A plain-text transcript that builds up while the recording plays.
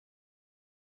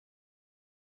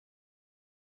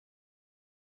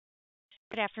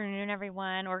Good afternoon,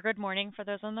 everyone, or good morning for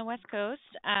those on the West Coast.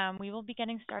 We will be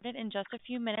getting started in just a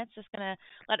few minutes. Just going to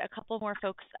let a couple more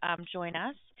folks join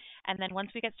us. And then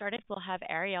once we get started, we'll have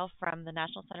Ariel from the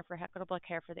National Center for Equitable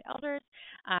Care for the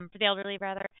Elderly,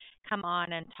 come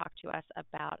on and talk to us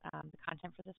about the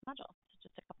content for this module. So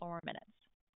just a couple more minutes.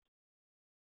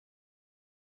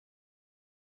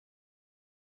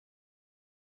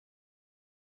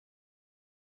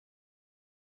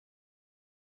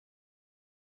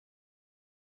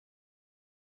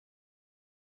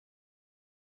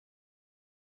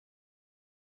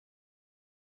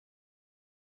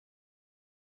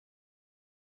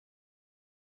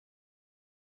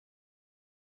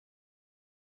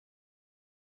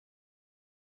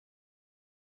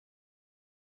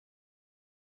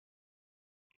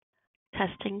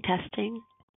 Testing, testing.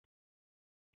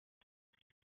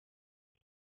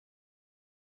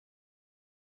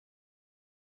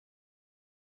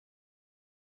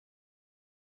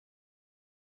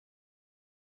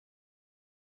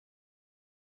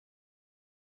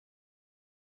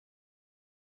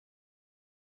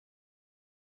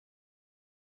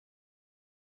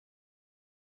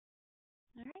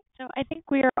 All right, so I think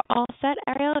we are all set.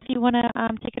 Ariel, if you want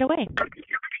to take it away.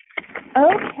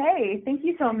 Okay, thank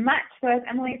you so much. So as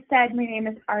Emily said, my name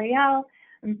is Ariel.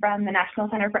 I'm from the National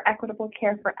Center for Equitable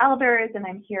Care for Elders, and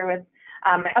I'm here with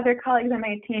my other colleagues on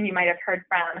my team. You might have heard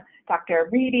from Dr.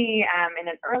 Reedy in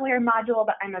an earlier module,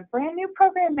 but I'm a brand new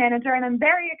program manager, and I'm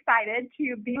very excited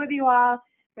to be with you all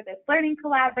for this learning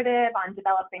collaborative on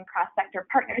developing cross-sector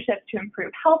partnerships to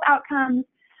improve health outcomes.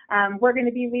 We're going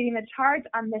to be leading the charge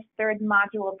on this third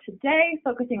module today,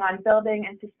 focusing on building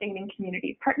and sustaining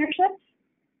community partnerships.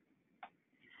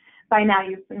 By now,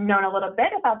 you've known a little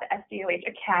bit about the SDOH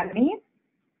Academy.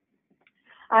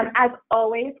 As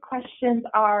always, questions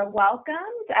are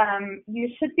welcomed. You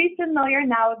should be familiar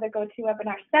now with the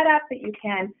GoToWebinar setup that you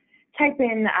can type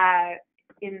in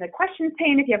the questions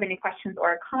pane if you have any questions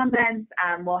or comments.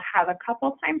 We'll have a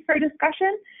couple times for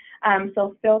discussion,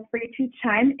 so feel free to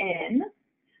chime in.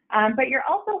 But you're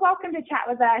also welcome to chat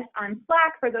with us on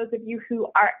Slack. For those of you who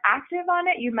are active on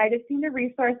it, you might have seen a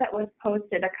resource that was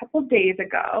posted a couple days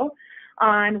ago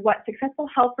on what successful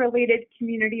health-related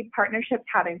community partnerships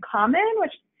have in common,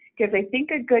 which gives, I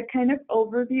think, a good kind of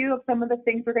overview of some of the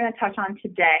things we're going to touch on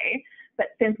today. But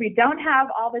since we don't have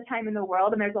all the time in the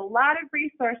world, and there's a lot of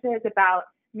resources about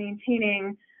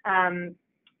maintaining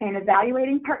and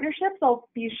evaluating partnerships, I'll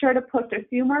be sure to post a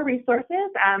few more resources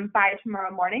by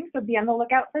tomorrow morning, so be on the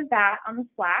lookout for that on the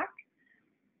Slack.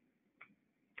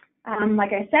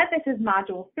 Like I said, this is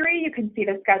Module 3. You can see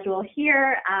the schedule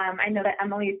here. I know that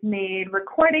Emily's made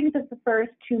recordings of the first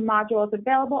two modules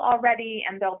available already,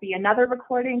 and there'll be another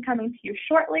recording coming to you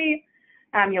shortly.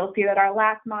 You'll see that our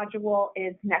last module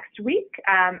is next week,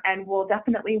 and we'll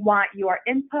definitely want your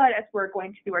input as we're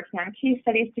going to be working on case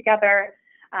studies together.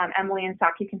 Emily and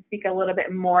Saki can speak a little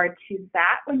bit more to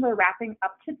that when we're wrapping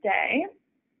up today.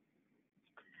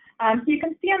 So you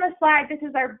can see on the slide, this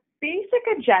is our basic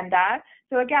agenda.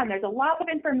 So again, there's a lot of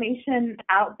information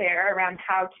out there around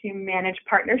how to manage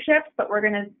partnerships, but we're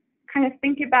going to kind of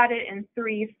think about it in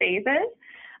 3 phases,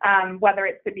 whether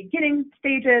it's the beginning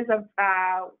stages of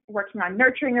working on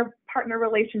nurturing a partner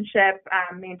relationship,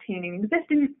 maintaining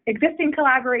existing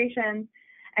collaborations,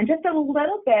 and just a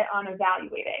little bit on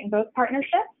evaluating those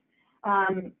partnerships.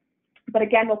 But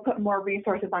again, we'll put more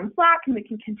resources on Slack, and we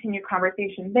can continue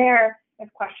conversation there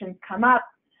if questions come up.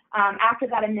 After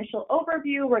that initial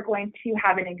overview, we're going to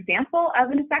have an example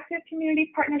of an effective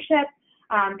community partnership.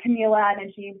 Camila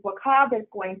Najib Wakab is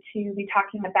going to be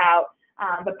talking about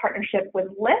the partnership with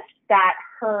Lyft that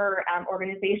her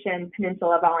organization,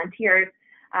 Peninsula Volunteers,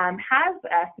 has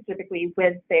specifically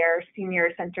with their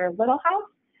senior center, Little House.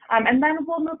 And then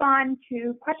we'll move on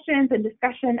to questions and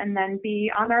discussion and then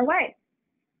be on our way.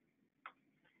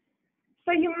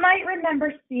 So you might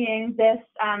remember seeing this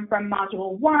from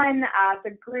Module 1.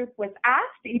 The group was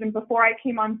asked, even before I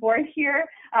came on board here,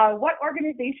 what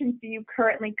organizations do you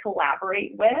currently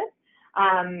collaborate with?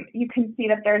 You can see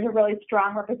that there's a really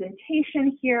strong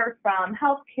representation here from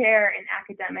healthcare and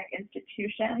academic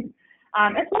institutions,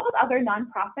 as well as other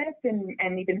nonprofits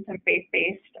and even some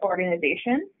faith-based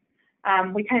organizations.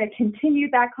 We kind of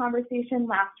continued that conversation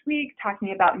last week,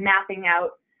 talking about mapping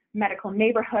out medical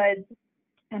neighborhoods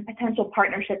and potential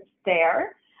partnerships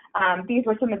there. These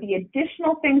were some of the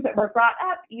additional things that were brought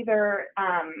up, either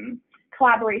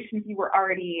collaborations you were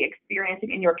already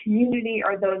experiencing in your community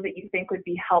or those that you think would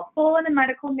be helpful in a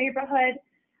medical neighborhood.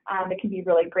 That can be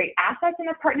really great assets in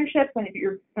a partnership when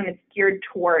it's geared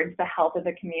towards the health of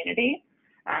the community.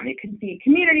 It could be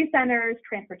community centers,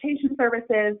 transportation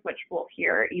services, which we'll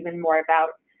hear even more about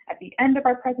at the end of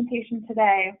our presentation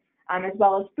today, as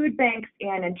well as food banks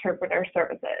and interpreter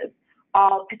services,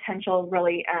 all potential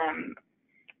really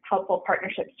helpful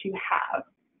partnerships to have.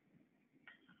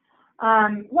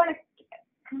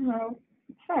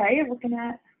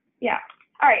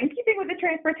 All right, in keeping with the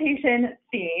transportation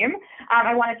theme,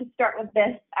 I wanted to start with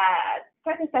this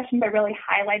session by really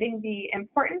highlighting the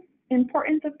importance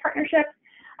of partnerships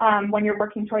when you're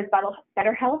working towards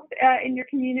better health in your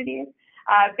communities.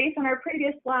 Based on our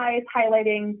previous slides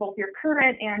highlighting both your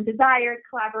current and desired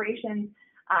collaborations,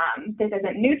 this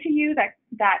isn't new to you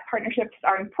that partnerships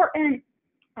are important,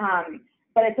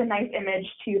 but it's a nice image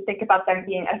to think about them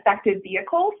being effective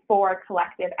vehicles for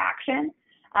collective action.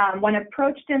 When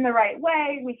approached in the right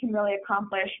way, we can really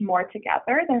accomplish more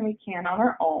together than we can on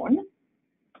our own.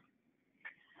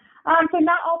 So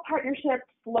not all partnerships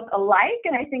look alike,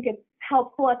 and I think it's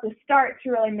helpful at the start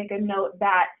to really make a note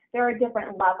that there are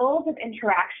different levels of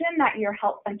interaction that your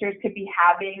health centers could be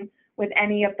having with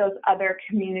any of those other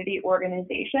community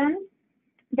organizations.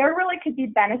 There really could be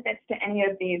benefits to any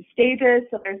of these stages,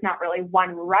 so there's not really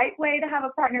one right way to have a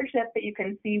partnership, but you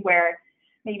can see where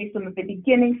maybe some of the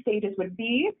beginning stages would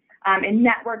be in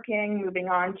networking, moving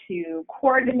on to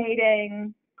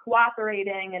coordinating,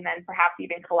 cooperating, and then perhaps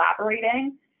even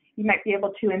collaborating. You might be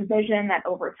able to envision that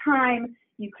over time,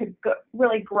 you could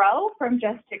really grow from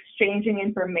just exchanging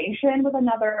information with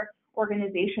another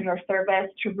organization or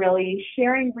service to really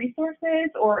sharing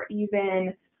resources or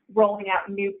even rolling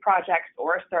out new projects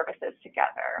or services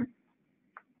together.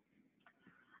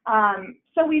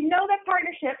 So we know that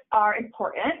partnerships are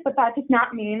important, but that does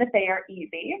not mean that they are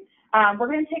easy. We're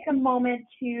going to take a moment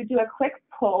to do a quick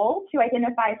poll to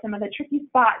identify some of the tricky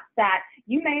spots that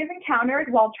you may have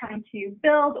encountered while trying to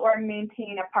build or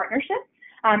maintain a partnership.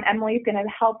 Emily is going to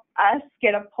help us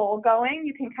get a poll going.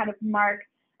 You can kind of mark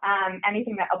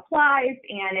anything that applies,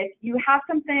 and if you have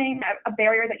something, a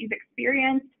barrier that you've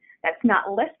experienced that's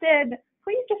not listed,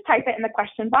 please just type it in the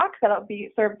question box. That'll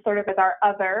be served sort of as our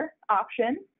other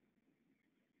option.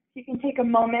 You can take a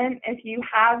moment if you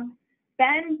have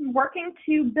been working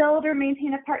to build or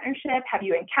maintain a partnership. Have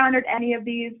you encountered any of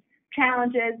these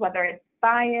challenges, whether it's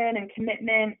buy-in and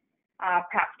commitment,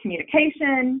 perhaps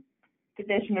communication,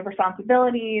 division of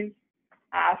responsibilities,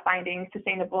 finding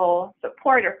sustainable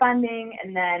support or funding,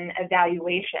 and then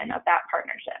evaluation of that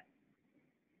partnership.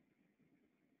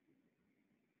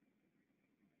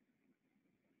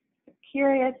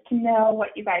 Curious to know what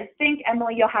you guys think.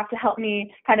 Emily, you'll have to help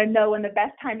me kind of know when the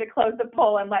best time to close the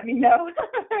poll and let me know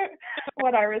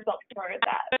what our results were with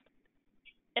that.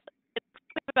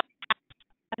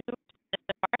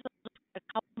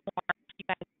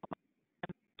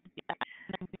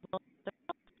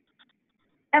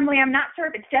 Emily, I'm not sure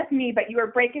if it's just me, but you were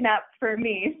breaking up for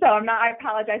me, so I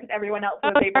apologize if everyone else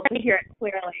was able to hear it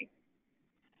clearly.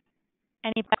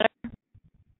 Any better?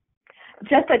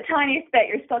 Just a tiny bit.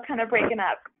 You're still kind of breaking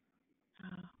up.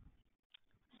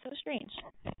 So strange.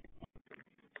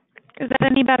 Is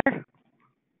that any better?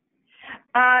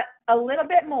 A little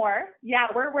bit more. Yeah,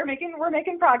 we're making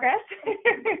progress.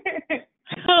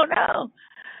 Oh no.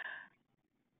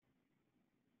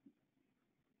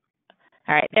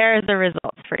 All right, there's the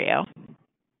results for you.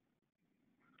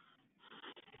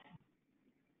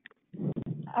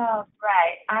 All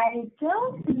right. I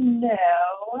don't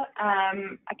know.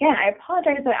 Again, I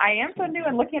apologize that I am so new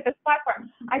and looking at this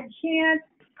platform. I can't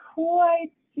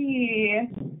quite see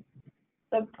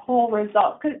the poll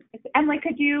results. Emily,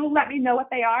 could you let me know what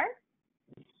they are?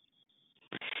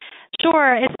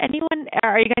 Sure.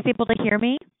 Are you guys able to hear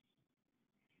me?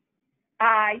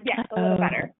 Yes, a little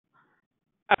better.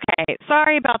 Okay,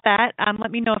 sorry about that. Let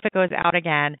me know if it goes out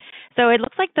again. So it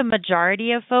looks like the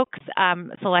majority of folks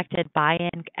selected buy-in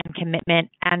and commitment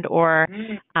and or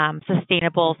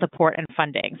sustainable support and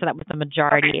funding. So that was the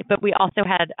majority. Okay. But we also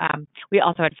had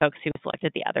folks who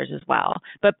selected the others as well.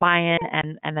 But buy-in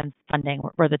and then funding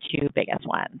were the two biggest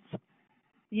ones.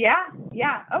 Yeah.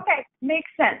 Okay, makes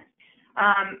sense.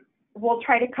 We'll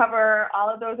try to cover all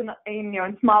of those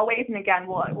in small ways, and again,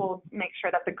 we'll make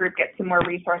sure that the group gets some more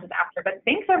resources after. But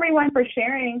thanks everyone for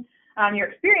sharing your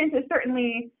experiences.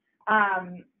 Certainly,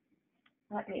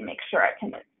 let me make sure I can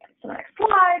get to the next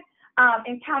slide.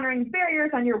 Encountering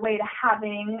barriers on your way to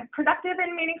having productive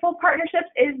and meaningful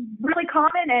partnerships is really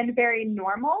common and very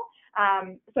normal.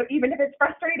 So even if it's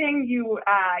frustrating, you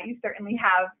certainly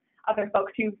have other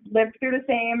folks who've lived through the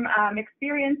same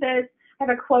experiences. I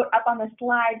have a quote up on the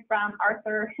slide from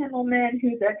Arthur Himmelman,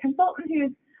 who's a consultant who's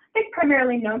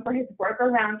primarily known for his work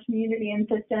around community and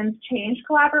systems change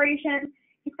collaboration.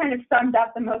 He's kind of summed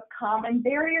up the most common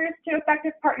barriers to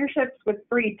effective partnerships with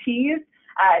 3 T's,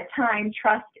 time,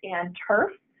 trust, and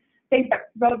turf. think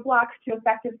that roadblocks to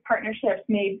effective partnerships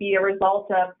may be a result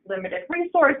of limited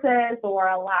resources or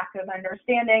a lack of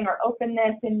understanding or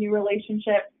openness in new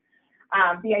relationships.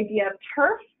 The idea of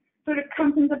turf sort of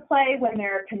comes into play when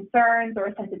there are concerns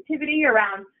or sensitivity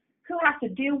around who has to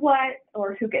do what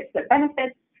or who gets the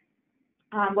benefits.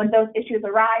 When those issues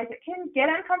arise, it can get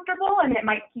uncomfortable and it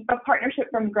might keep a partnership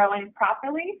from growing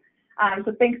properly.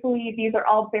 So thankfully, these are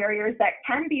all barriers that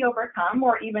can be overcome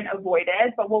or even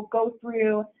avoided, but we'll go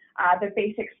through the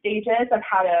basic stages of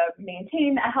how to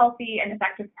maintain a healthy and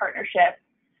effective partnership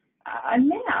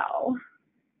now.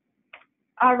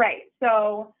 All right,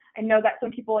 so I know that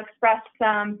some people expressed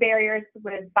some barriers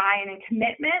with buy-in and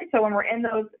commitment. So when we're in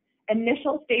those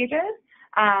initial stages,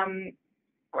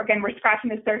 again, we're scratching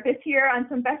the surface here on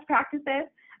some best practices,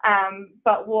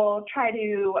 but we'll try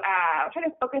to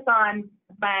focus on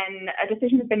when a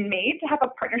decision has been made to have a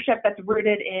partnership that's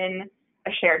rooted in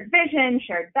a shared vision,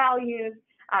 shared values,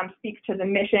 speaks to the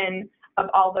mission of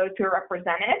all those who are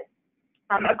represented.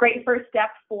 A great first step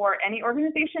for any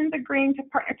organizations agreeing to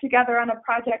partner together on a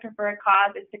project or for a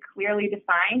cause is to clearly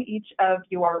define each of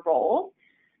your roles.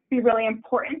 It's really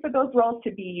important for those roles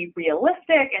to be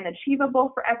realistic and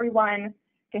achievable for everyone.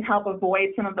 Can help avoid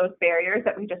some of those barriers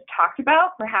that we just talked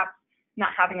about, perhaps not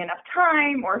having enough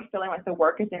time or feeling like the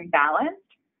work is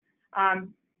imbalanced.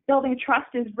 Building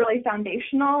trust is really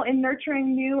foundational in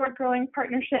nurturing new or growing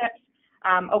partnerships.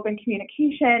 Open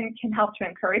communication can help to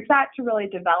encourage that to really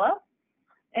develop.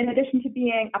 In addition to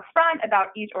being upfront about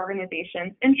each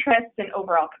organization's interests and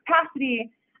overall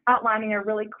capacity, outlining a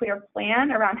really clear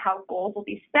plan around how goals will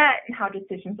be set and how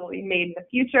decisions will be made in the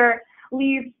future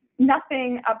leaves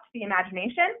nothing up to the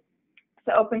imagination.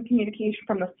 So open communication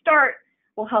from the start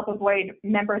will help avoid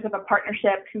members of a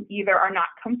partnership who either are not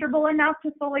comfortable enough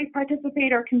to fully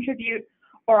participate or contribute,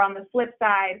 or on the flip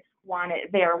side, want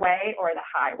it their way or the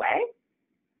highway.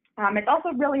 It's also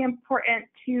really important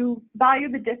to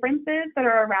value the differences that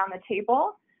are around the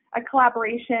table. A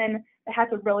collaboration that has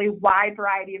a really wide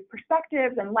variety of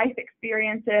perspectives and life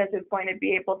experiences is going to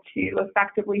be able to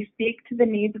effectively speak to the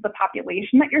needs of the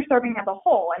population that you're serving as a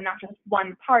whole and not just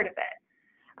one part of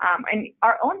it. And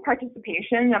our own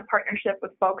participation in a partnership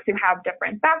with folks who have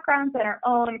different backgrounds than our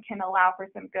own can allow for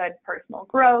some good personal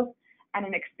growth and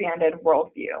an expanded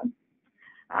worldview.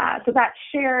 So that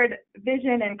shared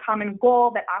vision and common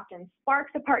goal that often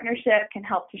sparks a partnership can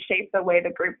help to shape the way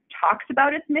the group talks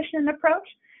about its mission and approach.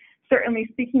 Certainly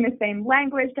speaking the same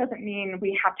language doesn't mean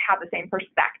we have to have the same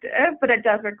perspective, but it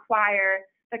does require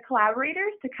the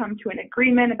collaborators to come to an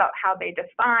agreement about how they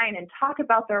define and talk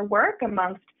about their work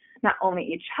amongst not only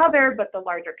each other, but the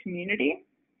larger community.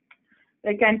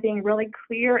 Again, being really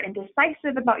clear and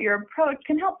decisive about your approach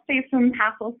can help save some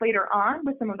hassles later on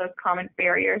with some of those common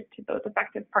barriers to those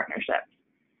effective partnerships.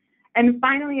 And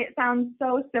finally, it sounds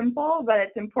so simple, but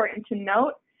it's important to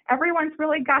note, everyone's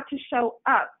really got to show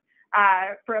up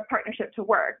for a partnership to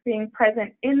work. Being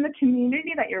present in the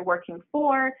community that you're working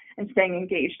for and staying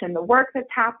engaged in the work that's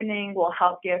happening will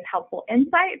help give helpful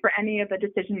insight for any of the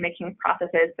decision-making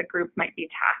processes the group might be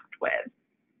tasked with.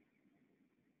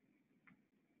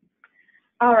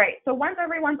 All right, so once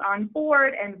everyone's on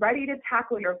board and ready to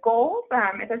tackle your goals,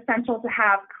 it's essential to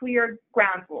have clear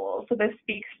ground rules. So this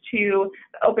speaks to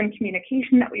the open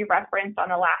communication that we referenced on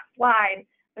the last slide.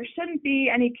 There shouldn't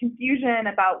be any confusion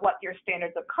about what your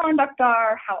standards of conduct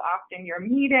are, how often you're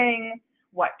meeting,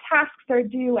 what tasks are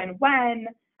due and when,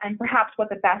 and perhaps what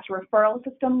the best referral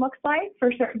system looks like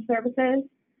for certain services.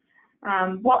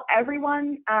 While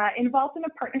everyone involved in a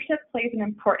partnership plays an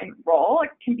important role,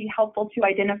 it can be helpful to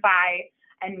identify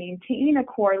and maintain a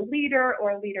core leader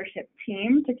or leadership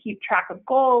team to keep track of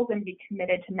goals and be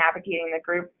committed to navigating the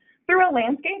group through a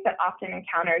landscape that often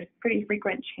encounters pretty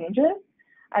frequent changes.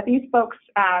 These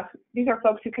are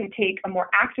folks who can take a more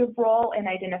active role in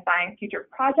identifying future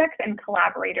projects and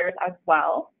collaborators as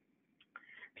well,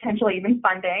 potentially even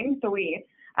funding. So we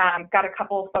got a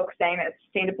couple of folks saying that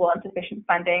sustainable and sufficient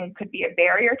funding could be a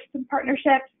barrier to some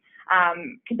partnerships,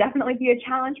 can definitely be a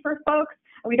challenge for folks.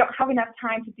 We don't have enough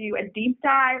time to do a deep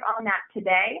dive on that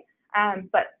today,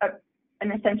 but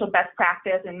an essential best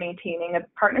practice in maintaining a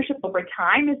partnership over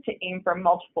time is to aim for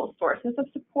multiple sources of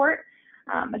support,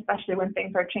 especially when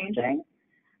things are changing.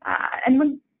 And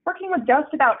when working with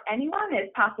just about anyone,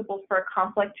 it's possible for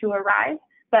conflict to arise,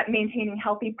 but maintaining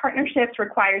healthy partnerships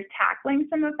requires tackling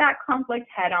some of that conflict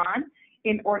head on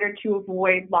in order to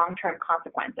avoid long-term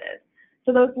consequences.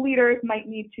 So those leaders might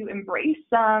need to embrace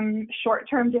some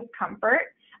short-term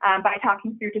discomfort by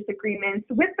talking through disagreements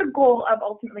with the goal of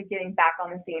ultimately getting back on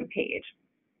the same page.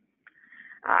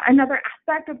 Another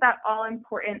aspect of that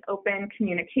all-important open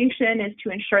communication is to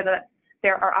ensure that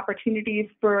there are opportunities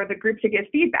for the group to give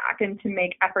feedback and to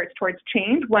make efforts towards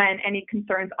change when any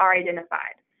concerns are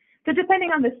identified. So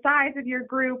depending on the size of your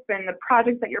group and the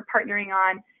projects that you're partnering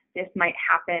on, this might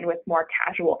happen with more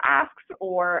casual asks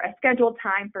or a scheduled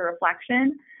time for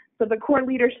reflection. So the core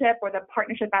leadership or the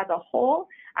partnership as a whole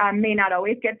may not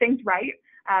always get things right.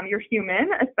 You're human,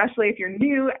 especially if you're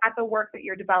new at the work that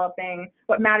you're developing.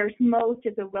 What matters most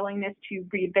is a willingness to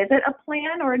revisit a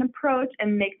plan or an approach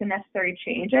and make the necessary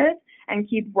changes and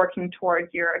keep working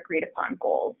towards your agreed upon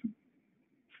goals.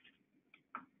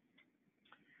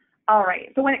 All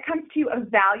right, so when it comes to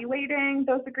evaluating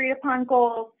those agreed upon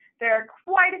goals, there are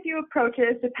quite a few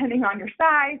approaches depending on your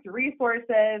size, your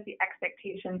resources, the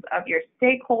expectations of your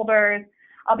stakeholders.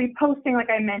 I'll be posting, like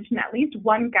I mentioned, at least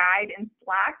one guide in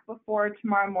Slack before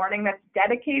tomorrow morning that's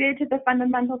dedicated to the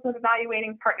fundamentals of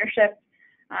evaluating partnerships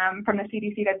from the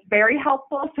CDC. That's very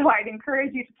helpful, so I'd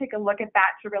encourage you to take a look at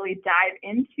that to really dive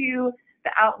into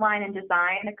the outline and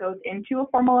design that goes into a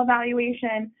formal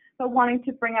evaluation, but wanting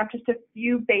to bring up just a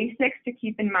few basics to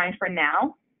keep in mind for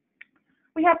now.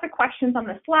 We have the questions on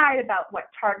the slide about what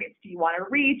targets do you want to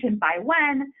reach and by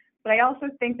when, but I also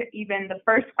think that even the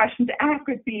first question to ask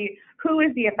would be, who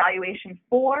is the evaluation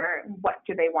for? What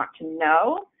do they want to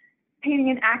know? Painting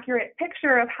an accurate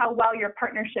picture of how well your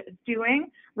partnership is doing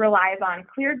relies on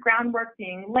clear groundwork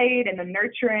being laid in the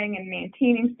nurturing and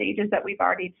maintaining stages that we've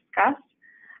already discussed.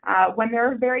 When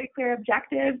there are very clear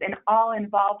objectives and all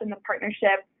involved in the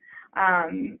partnership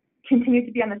continue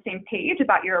to be on the same page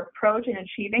about your approach in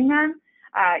achieving them,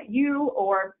 you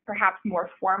or perhaps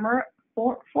more formal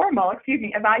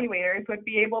evaluators would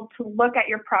be able to look at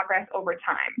your progress over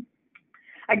time.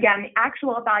 Again, the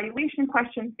actual evaluation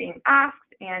questions being asked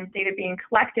and data being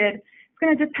collected is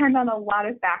going to depend on a lot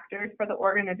of factors for the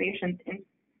organizations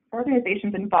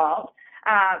involved,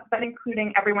 but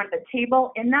including everyone at the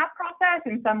table in that process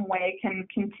in some way can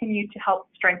continue to help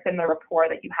strengthen the rapport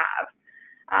that you have.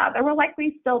 There will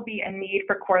likely still be a need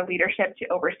for core leadership to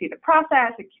oversee the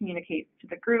process and communicate to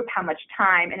the group how much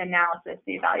time and analysis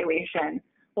the evaluation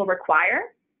will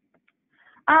require.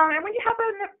 And when you have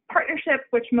a partnership,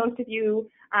 which most of you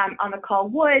on the call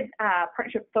would,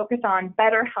 partnership focus on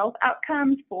better health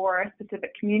outcomes for a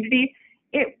specific community,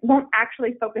 it won't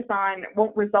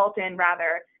result in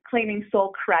claiming sole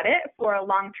credit for a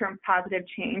long-term positive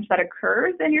change that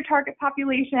occurs in your target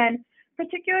population,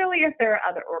 particularly if there are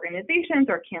other organizations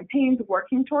or campaigns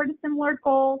working toward a similar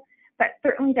goal. That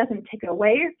certainly doesn't take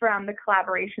away from the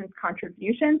collaboration's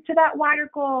contributions to that wider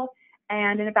goal,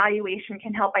 and an evaluation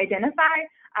can help identify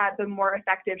the more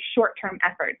effective short-term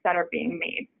efforts that are being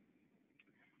made.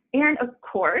 And of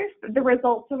course, the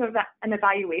results of an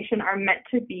evaluation are meant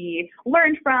to be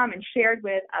learned from and shared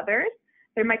with others.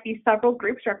 There might be several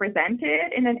groups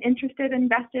represented in an interested,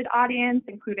 invested audience,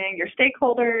 including your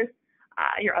stakeholders,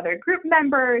 your other group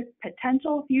members,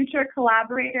 potential future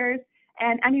collaborators,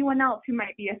 and anyone else who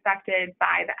might be affected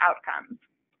by the outcomes.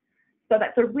 So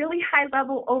that's a really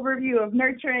high-level overview of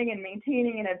nurturing and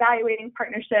maintaining and evaluating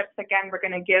partnerships. Again, we're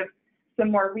going to give some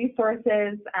more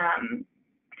resources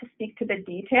to speak to the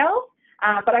details,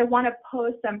 but I want to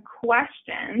pose some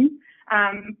questions,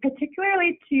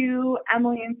 particularly to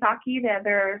Emily and Saki, the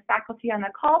other faculty on the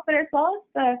call, but as well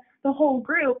as the whole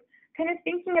group, kind of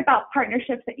thinking about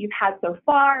partnerships that you've had so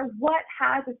far. What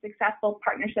has a successful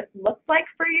partnership looked like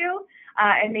for you?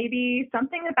 And maybe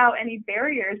something about any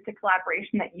barriers to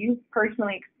collaboration that you've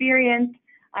personally experienced.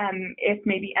 If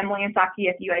maybe Emily and Saki,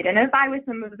 if you identify with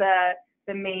some of the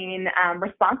main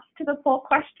responses to the poll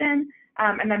question,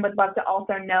 and then would love to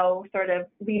also know, sort of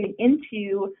leading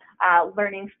into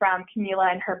learning from Camila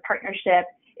and her partnership,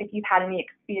 if you've had any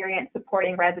experience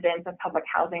supporting residents of public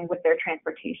housing with their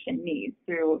transportation needs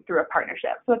through a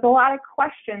partnership. So it's a lot of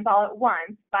questions all at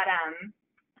once, but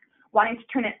wanting to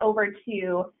turn it over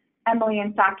to Emily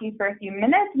and Saki for a few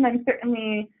minutes, and then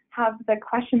certainly have the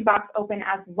question box open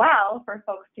as well for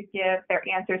folks to give their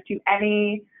answers to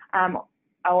any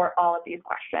or all of these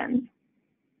questions.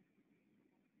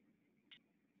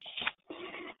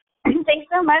 Thanks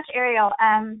so much, Ariel.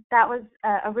 That was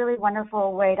a really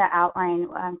wonderful way to outline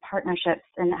partnerships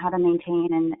and how to maintain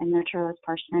and nurture those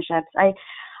partnerships.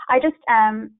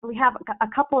 We have a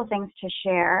couple of things to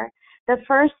share. The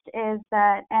first is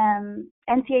that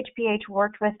NCHPH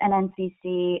worked with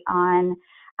NNCC on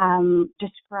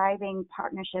describing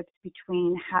partnerships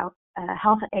between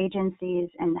health agencies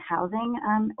and housing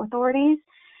authorities.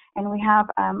 And we have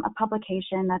a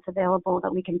publication that's available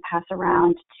that we can pass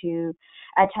around to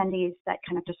attendees that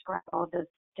kind of describe all of those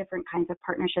different kinds of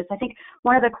partnerships. I think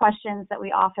one of the questions that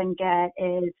we often get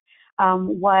is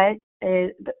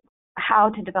how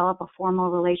to develop a formal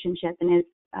relationship, and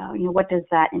what does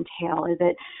that entail? Is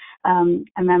it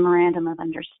a memorandum of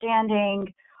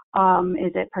understanding?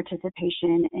 Is it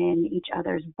participation in each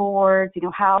other's boards?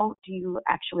 How do you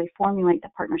actually formulate the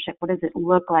partnership? What does it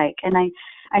look like? And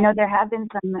I know there have been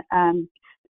some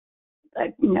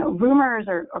rumors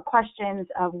or questions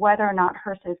of whether or not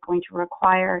HRSA is going to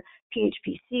require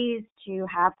PHPCs to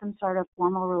have some sort of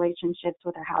formal relationships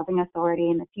with their housing authority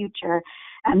in the future.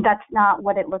 And that's not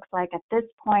what it looks like at this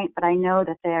point, but I know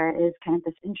that there is kind of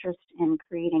this interest in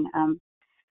creating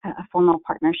a formal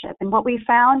partnership. And what we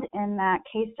found in that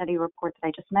case study report that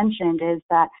I just mentioned is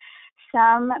that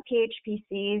some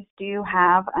PHPCs do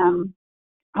have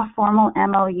a formal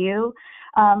MOU,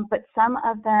 but some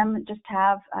of them just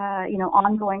have,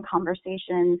 ongoing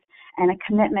conversations and a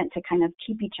commitment to kind of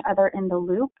keep each other in the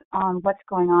loop on what's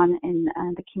going on in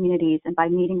the communities, and by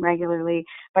meeting regularly,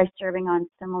 by serving on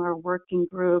similar working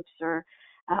groups or,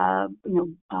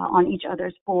 on each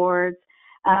other's boards.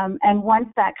 And once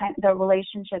the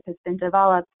relationship has been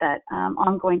developed, that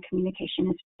ongoing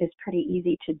communication is pretty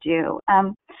easy to do.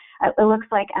 It looks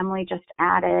like Emily just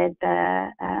added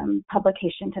the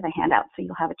publication to the handout, so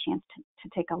you'll have a chance to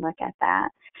take a look at that.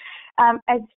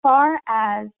 As far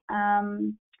as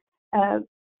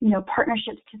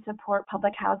partnerships to support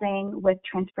public housing with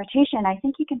transportation, I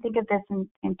think you can think of this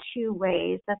in two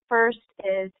ways. The first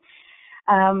is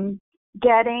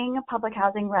getting public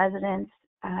housing residents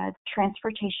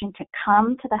transportation to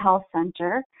come to the health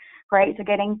center, right? So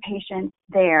getting patients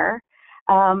there.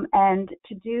 And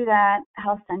to do that,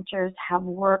 health centers have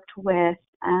worked with,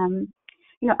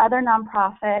 other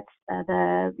nonprofits,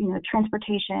 the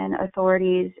transportation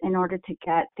authorities, in order to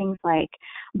get things like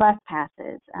bus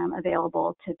passes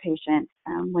available to patients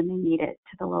when they need it,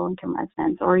 to the low-income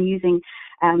residents, or using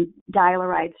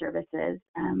dial-a-ride services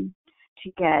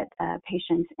to get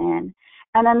patients in.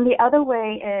 And then the other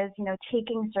way is,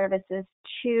 taking services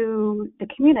to the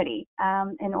community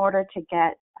in order to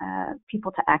get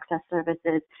people to access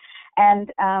services.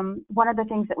 And one of the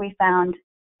things that we found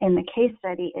in the case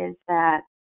study is that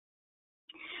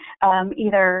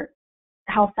either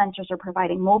health centers are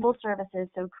providing mobile services,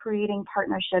 so creating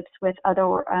partnerships with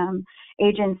other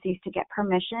agencies to get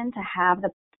permission to have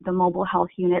the mobile health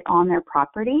unit on their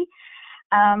property,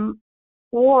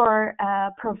 or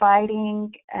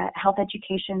providing health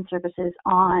education services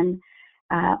on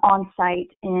site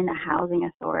in a housing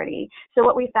authority. So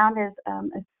what we found is,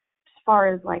 as far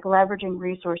as like leveraging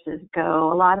resources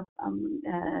go, a lot of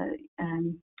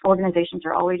organizations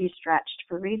are already stretched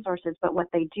for resources, but what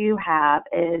they do have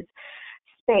is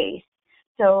space.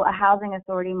 So a housing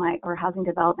authority or housing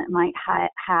development might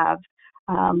have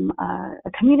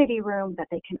a community room that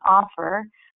they can offer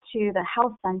to the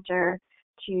health center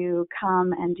to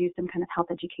come and do some kind of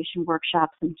health education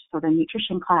workshops, and sort of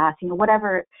nutrition class,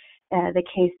 whatever the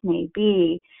case may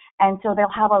be. And so they'll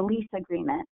have a lease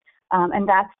agreement. And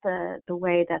that's the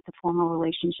way that the formal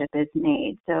relationship is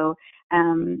made. So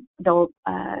they'll,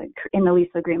 in the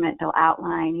lease agreement, they'll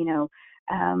outline,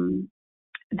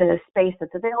 the space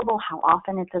that's available, how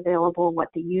often it's available, what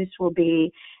the use will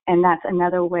be. And that's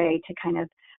another way to kind of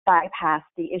bypass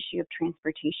the issue of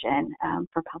transportation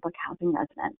for public housing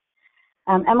residents.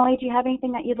 Emily, do you have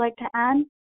anything that you'd like to add?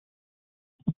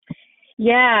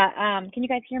 Yeah. Can you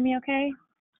guys hear me okay?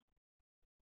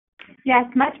 Yes,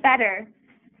 much better.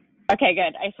 Okay,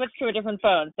 good. I switched to a different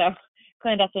phone, so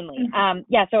clandestinely.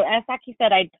 So as Saki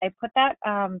said, I put that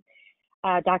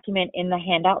document in the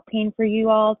handout pane for you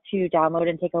all to download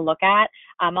and take a look at.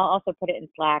 I'll also put it in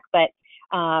Slack, but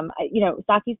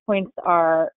Saki's points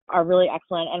are really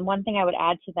excellent. And one thing I would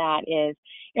add to that is,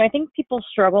 I think people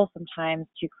struggle sometimes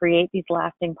to create these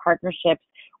lasting partnerships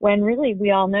when really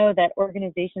we all know that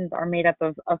organizations are made up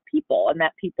of people, and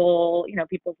that people,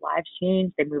 people's lives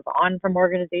change. They move on from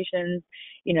organizations.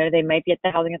 They might be at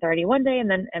the housing authority one day and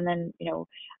then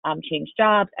change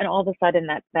jobs. And all of a sudden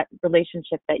that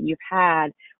relationship that you've had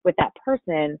with that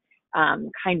person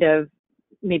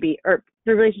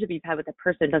the relationship you've had with the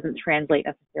person doesn't translate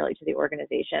necessarily to the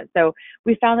organization. So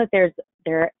we found that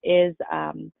there is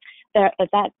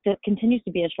that continues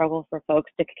to be a struggle for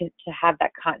folks to have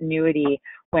that continuity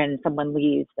when someone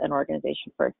leaves an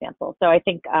organization, for example. So I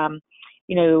think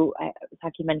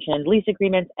Saki mentioned lease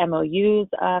agreements, MOUs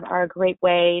are a great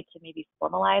way to maybe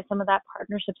formalize some of that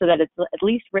partnership so that it's at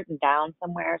least written down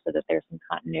somewhere so that there's some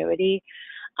continuity.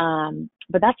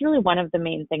 But that's really one of the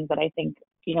main things that I think,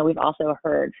 we've also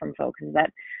heard from folks is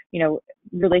that,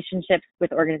 relationships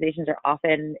with organizations are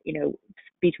often,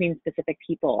 between specific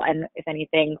people. And if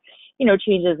anything,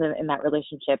 changes in that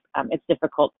relationship, it's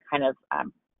difficult to kind of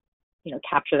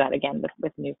capture that again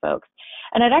with new folks.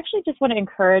 And I'd actually just want to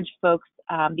encourage folks,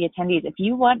 the attendees, if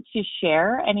you want to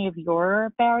share any of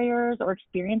your barriers or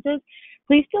experiences,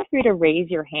 please feel free to raise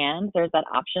your hand. There's that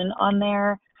option on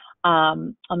there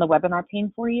on the webinar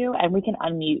pane for you, and we can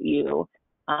unmute you,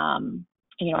 and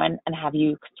have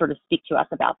you sort of speak to us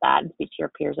about that and speak to your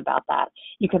peers about that.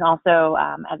 You can also,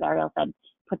 as Ariel said,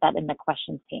 put that in the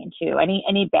questions pane too.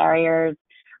 Any barriers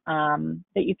that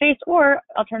you face, or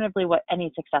alternatively,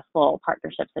 any successful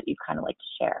partnerships that you'd kind of like to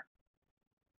share.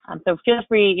 So feel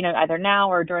free, either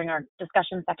now or during our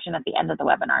discussion section at the end of the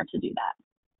webinar to do that.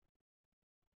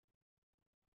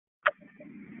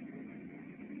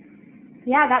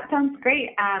 Yeah, that sounds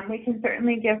great. We can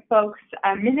certainly give folks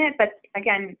a minute, but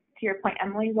again, to your point,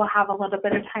 Emily, we'll have a little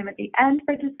bit of time at the end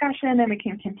for discussion, and we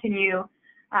can continue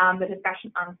the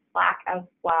discussion on Slack as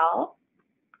well.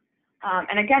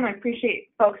 And again, we appreciate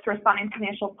folks responding to the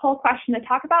initial poll question to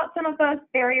talk about some of those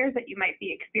barriers that you might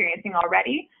be experiencing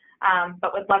already,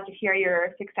 but would love to hear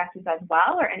your successes as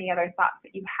well, or any other thoughts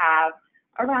that you have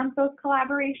around those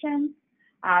collaborations.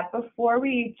 Before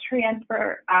we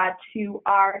transfer to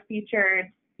our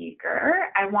featured speaker,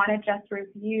 I want to just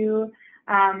review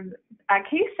a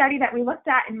case study that we looked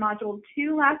at in Module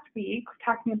 2 last week,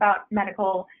 talking about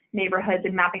medical neighborhoods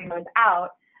and mapping those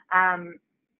out.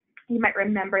 You might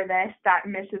remember this, that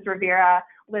Mrs. Rivera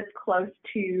lives close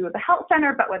to the health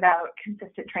center, but without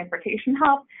consistent transportation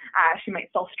help, she might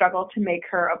still struggle to make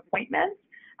her appointments.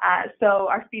 So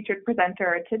our featured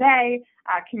presenter today,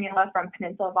 Camila from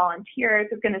Peninsula Volunteers,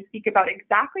 is going to speak about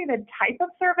exactly the type of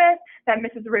service that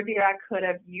Mrs. Rivera could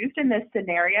have used in this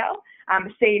scenario,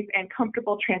 safe and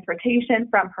comfortable transportation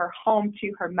from her home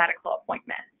to her medical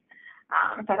appointments.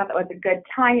 So I thought that was a good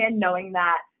tie-in, knowing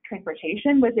that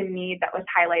transportation was a need that was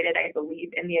highlighted, I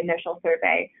believe, in the initial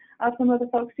survey of some of the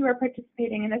folks who are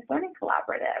participating in this learning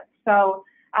collaborative. So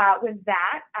with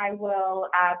that, I will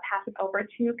pass it over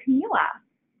to Camila.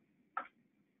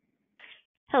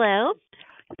 Hello,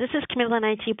 this is Camila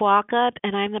Naiti-Bwaka,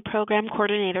 and I'm the program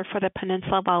coordinator for the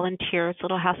Peninsula Volunteers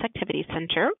Little House Activity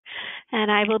Center. And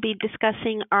I will be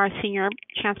discussing our senior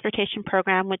transportation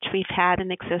program, which we've had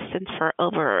in existence for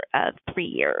over 3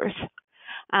 years.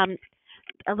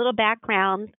 A little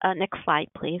background, next slide,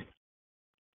 please.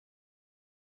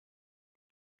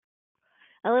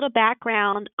 A little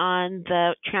background on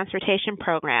the transportation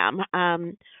program.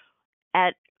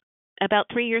 At about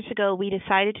 3 years ago, we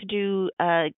decided to do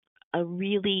a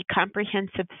really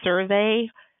comprehensive survey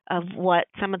of what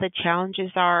some of the challenges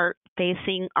are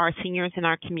facing our seniors in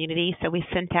our community. So we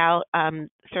sent out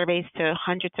surveys to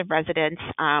hundreds of residents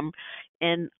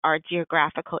in our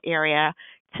geographical area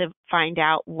to find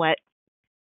out what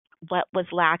was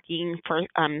lacking for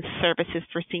services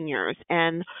for seniors.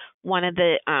 And one of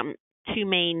the two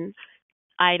main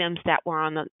items that were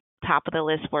on the top of the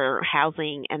list were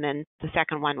housing, and then the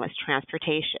second one was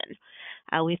transportation.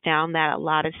 We found that a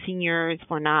lot of seniors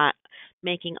were not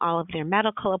making all of their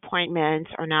medical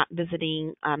appointments or not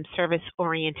visiting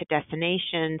service-oriented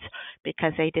destinations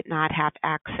because they did not have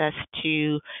access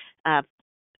to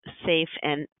safe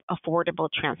and affordable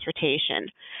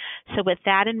transportation. So with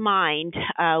that in mind,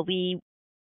 we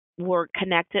were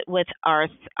connected with our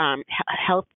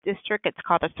health district. It's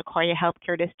called the Sequoia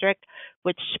Healthcare District,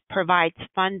 which provides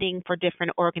funding for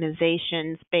different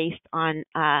organizations based on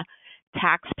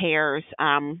taxpayers,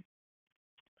 or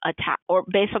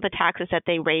based on the taxes that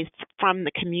they raised from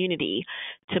the community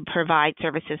to provide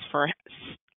services for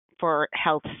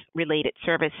health-related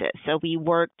services. So we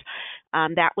worked,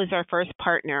 that was our first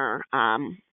partner.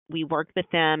 We worked with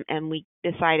them, and we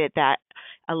decided that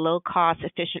a low-cost,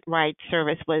 efficient ride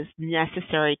service was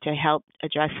necessary to help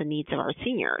address the needs of our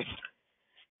seniors.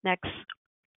 Next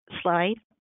slide.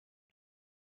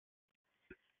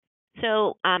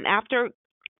 So after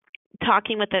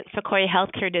talking with the Sequoia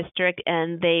Healthcare District,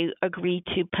 and they agreed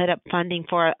to put up funding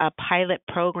for a pilot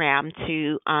program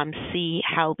to see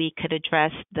how we could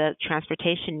address the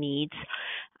transportation needs.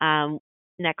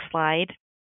 Next slide.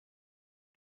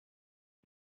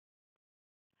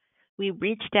 We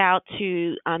reached out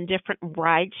to different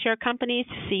rideshare companies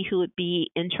to see who would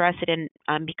be interested in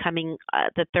becoming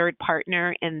the third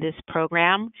partner in this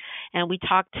program. And we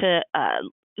talked to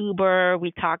Uber,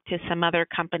 we talked to some other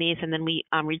companies, and then we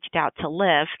reached out to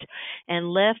Lyft. And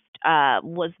Lyft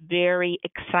was very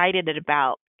excited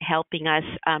about helping us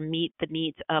meet the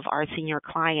needs of our senior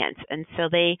clients. And so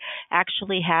they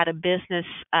actually had a business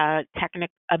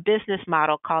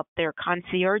model called their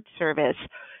concierge service,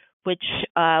 which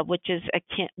is a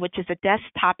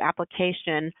desktop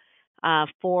application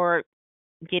for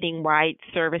getting ride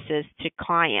services to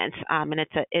clients, and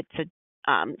it's a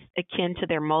akin to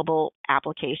their mobile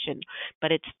application,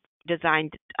 but it's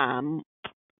designed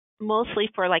mostly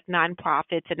for like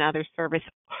nonprofits and other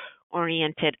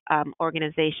service-oriented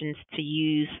organizations to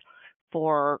use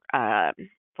for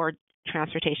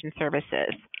transportation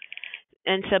services.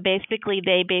 And so basically,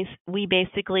 we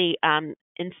basically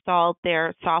installed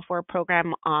their software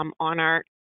program on our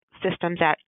systems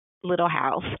at Little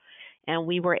House, and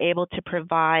we were able to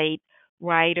provide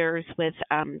riders with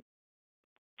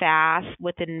fast,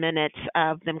 within minutes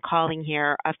of them calling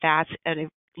here, a fast and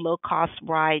low-cost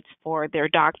rides for their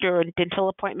doctor and dental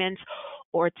appointments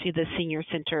or to the senior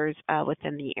centers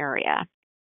within the area.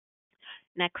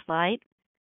 Next slide.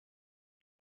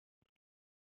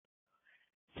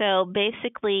 So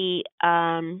basically,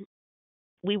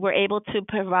 we were able to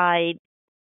provide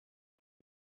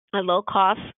a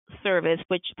low-cost service,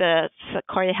 which the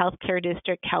Sequoia Healthcare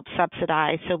District helped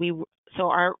subsidize. So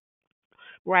our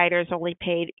riders only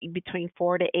paid between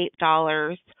 $4 to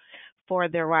 $8 for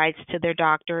their rides to their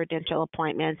doctor or dental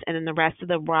appointments, and then the rest of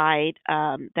the ride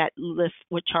that Lyft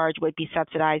would charge would be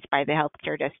subsidized by the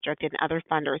healthcare district and other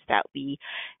funders that we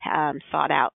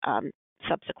sought out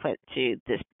subsequent to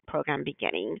this program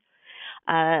beginning.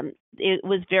 It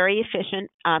was very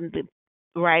efficient. The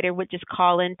rider would just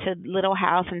call into Little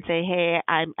House and say, hey,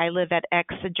 I live at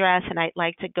X address and I'd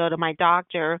like to go to my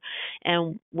doctor.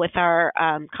 And with our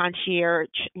concierge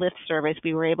Lyft service,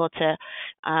 we were able to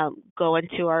go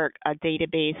into our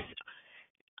database,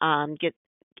 get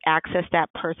access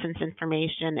that person's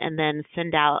information, and then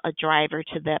send out a driver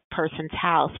to that person's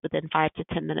house within 5 to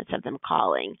 10 minutes of them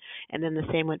calling. And then the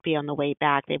same would be on the way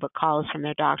back. They would call us from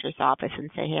their doctor's office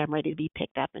and say, hey, I'm ready to be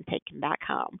picked up and taken back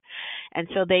home. And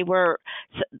so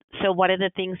so one of the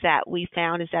things that we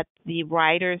found is that the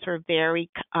riders were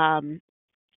very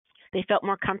they felt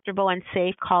more comfortable and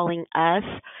safe calling us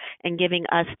and giving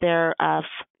us their,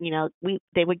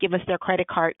 they would give us their credit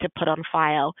card to put on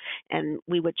file, and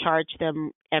we would charge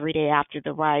them every day after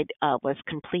the ride was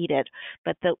completed.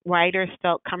 But the riders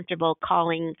felt comfortable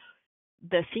calling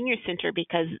the senior center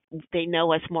because they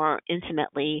know us more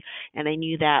intimately, and they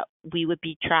knew that we would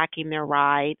be tracking their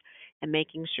ride and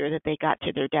making sure that they got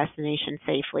to their destination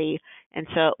safely. And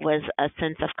so it was a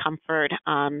sense of comfort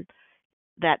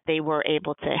that they were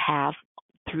able to have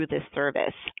through this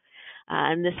service.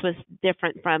 And this was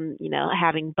different from,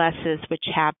 having buses which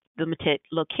have limited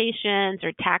locations,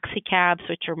 or taxi cabs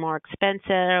which are more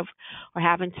expensive, or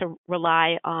having to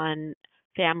rely on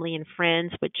family and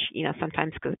friends, which,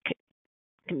 sometimes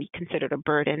can be considered a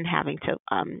burden, having to,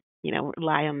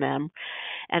 rely on them.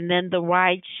 And then the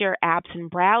rideshare apps and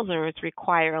browsers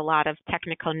require a lot of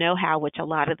technical know-how, which a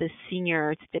lot of the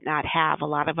seniors did not have. A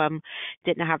lot of them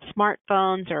didn't have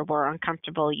smartphones or were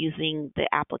uncomfortable using the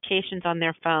applications on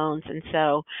their phones. And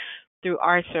so through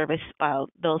our service,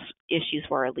 those issues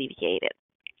were alleviated.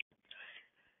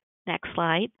 Next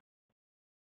slide.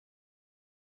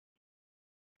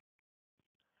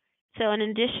 So in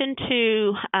addition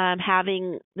to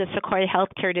having the Sequoia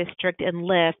Healthcare District and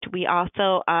Lyft, we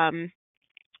also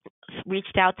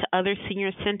reached out to other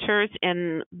senior centers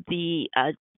in the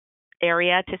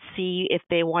area to see if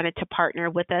they wanted to partner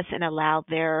with us and allow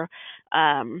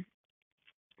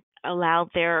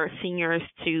their seniors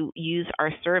to use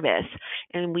our service.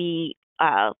 And we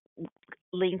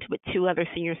linked with two other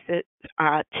senior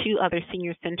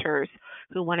centers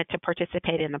who wanted to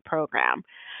participate in the program.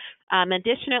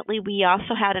 Additionally, we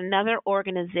also had another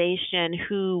organization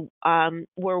who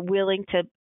were willing to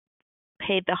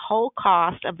pay the whole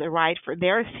cost of the ride for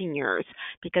their seniors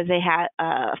because they had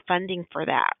funding for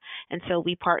that. And so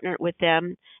we partnered with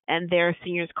them, and their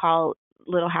seniors called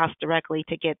Little House directly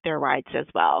to get their rides as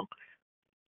well.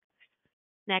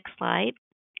 Next slide.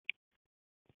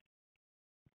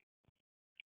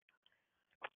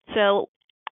 So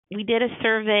we did a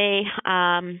survey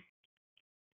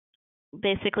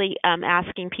basically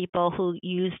asking people who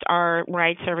used our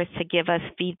ride service to give us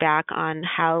feedback on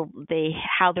how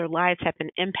their lives have been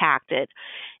impacted.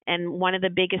 And one of the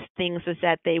biggest things is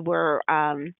that they were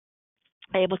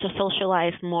able to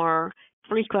socialize more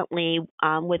frequently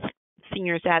with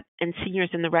seniors and seniors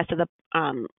in the rest of the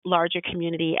larger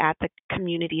community at the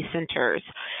community centers.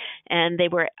 And they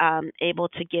were able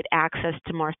to get access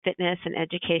to more fitness and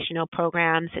educational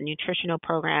programs and nutritional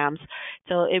programs.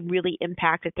 So it really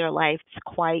impacted their lives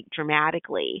quite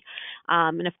dramatically.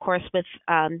 And of course, with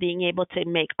being able to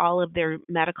make all of their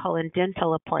medical and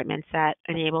dental appointments, that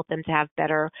enabled them to have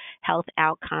better health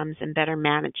outcomes and better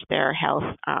manage their health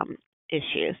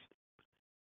issues.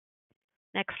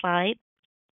 Next slide.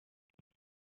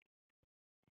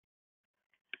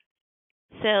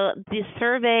 So the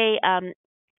survey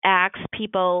asks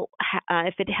people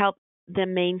if it helped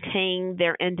them maintain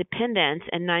their independence,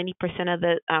 and 90% of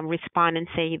the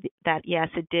respondents say that yes,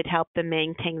 it did help them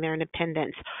maintain their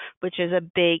independence, which is a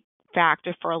big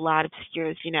factor for a lot of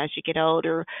seniors. As you get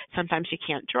older, sometimes you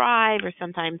can't drive, or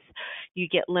sometimes you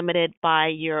get limited by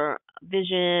your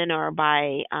vision or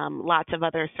by lots of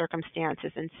other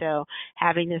circumstances, and so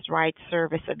having this ride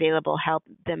service available helped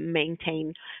them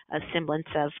maintain a semblance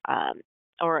of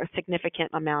or a significant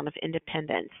amount of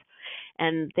independence.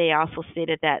 And they also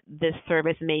stated that this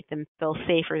service made them feel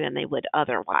safer than they would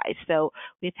otherwise. So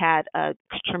we've had a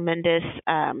tremendous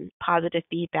positive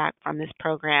feedback from this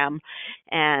program,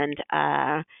 and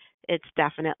it's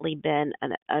definitely been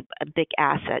a big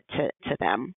asset to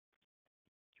them.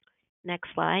 Next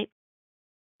slide.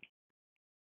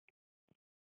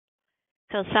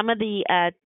 So some of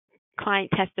the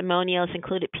client testimonials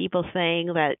included people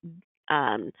saying that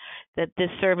this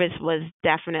service was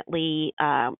definitely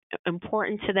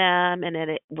important to them, and that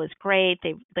it was great.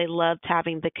 They loved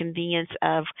having the convenience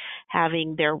of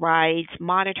having their rides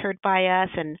monitored by us,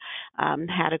 and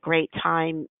had a great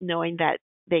time knowing that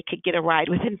they could get a ride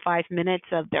within 5 minutes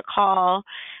of their call,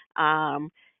 and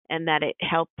that it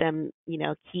helped them,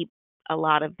 keep a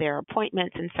lot of their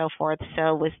appointments and so forth.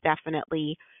 So it was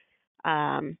definitely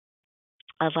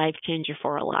a life changer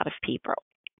for a lot of people.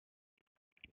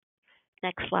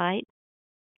 Next slide.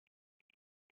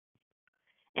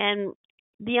 And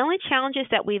the only challenges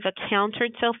that we've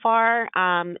encountered so far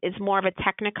is more of a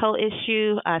technical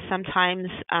issue. Sometimes,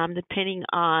 depending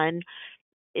on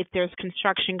if there's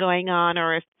construction going on,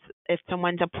 or if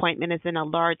someone's appointment is in a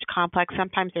large complex,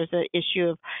 sometimes there's an issue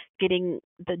of getting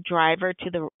the driver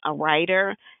to a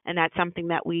rider, and that's something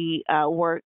that we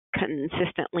work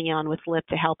consistently on with Lyft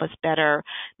to help us better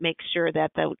make sure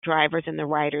that the drivers and the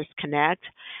riders connect.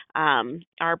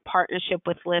 Our partnership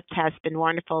with Lyft has been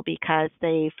wonderful because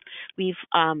we've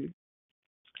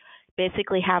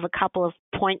basically have a couple of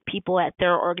point people at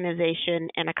their organization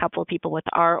and a couple of people with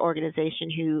our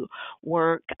organization who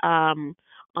work on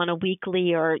a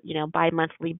weekly or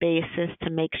bi-monthly basis to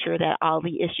make sure that all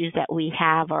the issues that we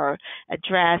have are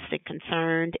addressed and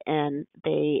concerned, and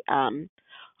they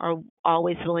are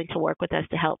always willing to work with us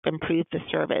to help improve the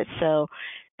service. So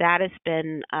that has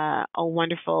been a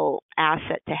wonderful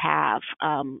asset to have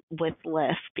with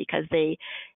Lyft, because they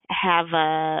have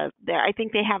I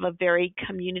think they have a very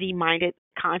community-minded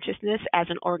consciousness as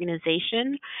an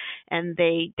organization, and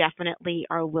they definitely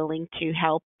are willing to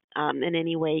help in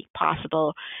any way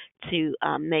possible to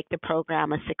make the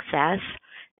program a success.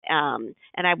 And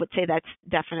I would say that's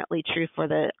definitely true for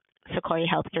the Sequoia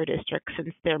Healthcare District,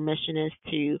 since their mission is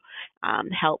to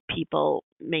help people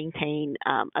maintain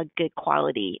a good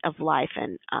quality of life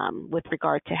and with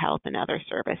regard to health and other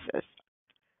services.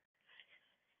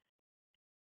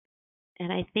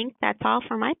 And I think that's all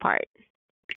for my part.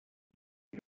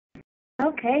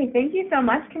 Okay, thank you so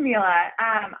much, Camila.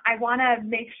 I want to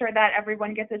make sure that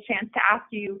everyone gets a chance to ask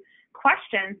you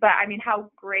questions, but I mean, how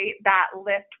great that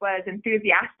Lyft was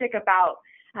enthusiastic about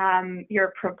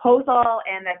your proposal,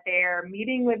 and that they're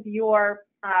meeting with your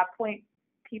point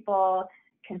people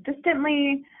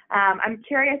consistently. I'm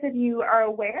curious if you are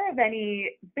aware of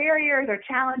any barriers or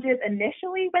challenges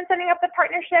initially when setting up the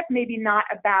partnership, maybe not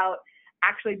about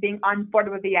actually being on board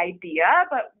with the idea,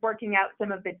 but working out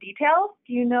some of the details.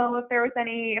 Do you know if there's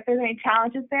any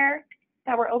challenges there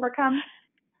that were overcome?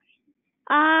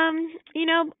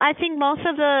 I think most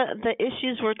of the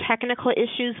issues were technical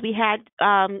issues. We had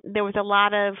there was a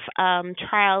lot of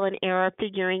trial and error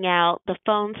figuring out the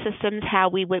phone systems, how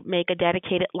we would make a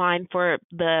dedicated line for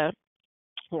the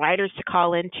riders to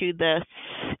call into the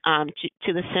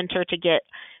to the center to get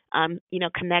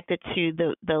connected to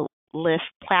the Lyft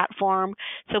platform.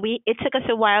 So it took us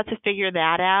a while to figure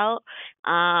that out.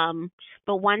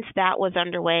 But once that was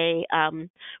underway,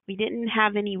 we didn't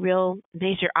have any real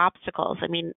major obstacles. I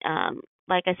mean,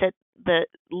 like I said, the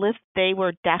Lyft, they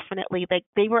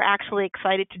were actually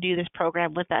excited to do this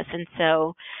program with us, and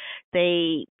so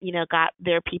they got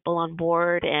their people on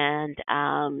board and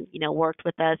worked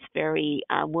with us very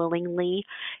willingly,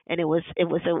 and it was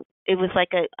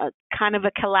like a kind of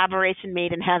a collaboration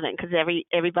made in heaven, because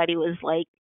everybody was like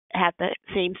had the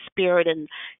same spirit and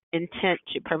intent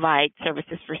to provide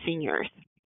services for seniors.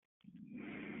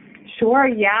 Sure,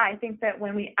 yeah. I think that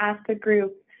when we asked the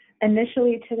group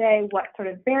initially today what sort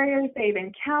of barriers they've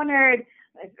encountered,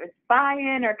 if it's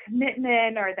buy-in or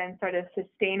commitment, or then sort of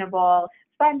sustainable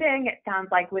funding, it sounds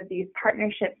like with these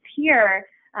partnerships here,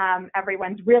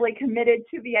 everyone's really committed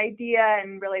to the idea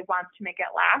and really wants to make it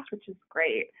last, which is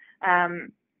great.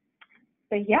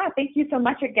 But yeah, thank you so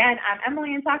much again.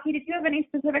 Emily and Saki, did you have any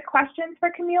specific questions for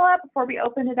Camila before we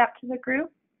open it up to the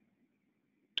group?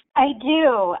 I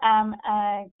do.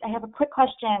 I have a quick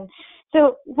question.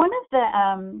 So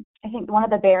I think one of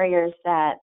the barriers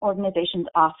that organizations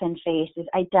often face is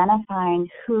identifying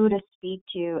who to speak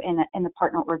to in the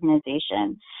partner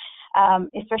organization,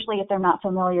 especially if they're not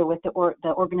familiar with the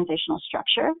organizational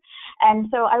structure. And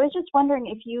so I was just wondering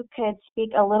if you could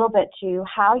speak a little bit to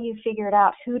how you figured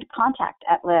out who to contact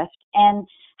at Lyft, and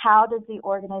how does the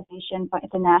organization, if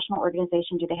it's a national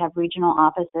organization, do they have regional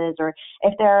offices, or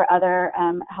if there are other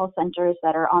health centers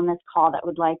that are on this call that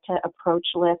would like to approach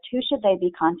Lyft, who should they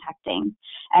be contacting,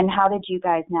 and how did you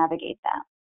guys navigate that?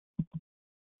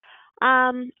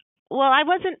 Well, I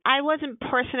wasn't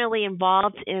personally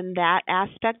involved in that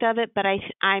aspect of it, but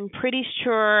I'm pretty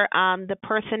sure the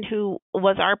person who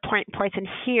was our point person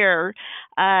here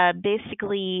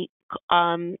basically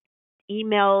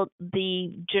emailed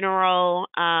the general.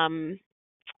 I'm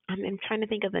trying to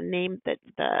think of the name that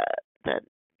the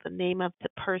name of the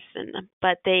person,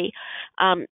 but they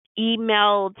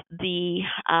emailed the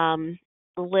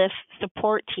Lyft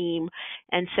support team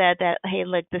and said that, hey,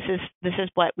 look, this is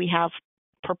what we have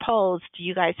proposed. Do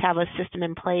you guys have a system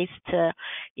in place to,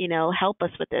 help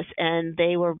us with this? And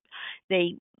they were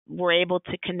able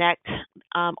to connect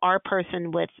our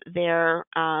person with their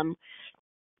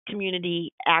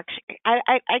community action.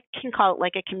 I can call it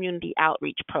like a community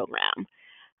outreach program.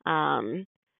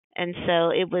 And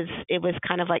so it was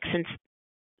kind of like, since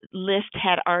Lyft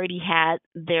had already had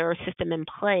their system in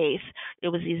place, it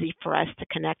was easy for us to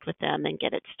connect with them and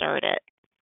get it started.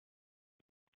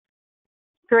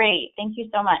 Great. Thank you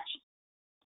so much.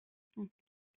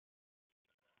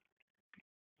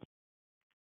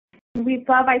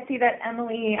 I see that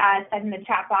Emily said in the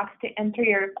chat box to enter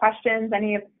your questions,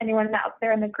 anyone out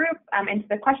there in the group, into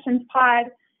the questions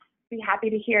pod. Be happy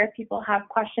to hear if people have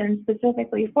questions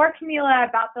specifically for Camila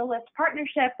about the Lyft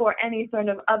partnership, or any sort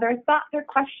of other thoughts or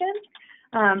questions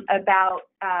about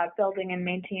building and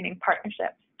maintaining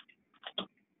partnerships.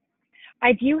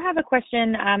 I do have a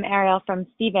question, Ariel, from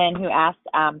Stephen, who asked,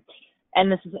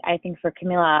 and this is, I think, for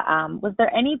Camila, was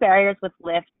there any barriers with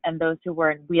Lyft and those who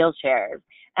were in wheelchairs?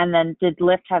 And then did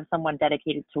Lyft have someone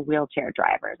dedicated to wheelchair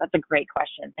drivers? That's a great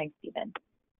question. Thanks, Stephen.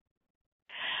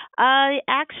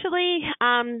 Actually,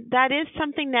 that is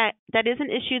something that is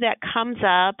an issue that comes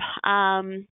up.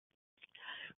 I'm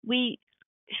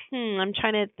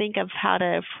trying to think of how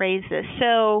to phrase this.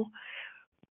 So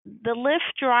the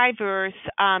Lyft drivers,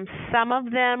 some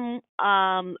of them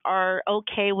are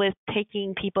okay with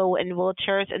taking people in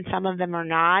wheelchairs, and some of them are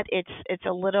not. It's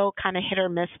a little kind of hit or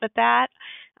miss with that.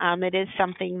 It is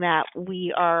something that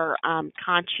we are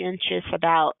conscientious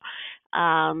about,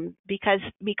 because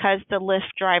the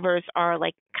Lyft drivers are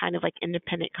kind of like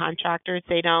independent contractors.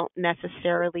 They don't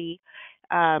necessarily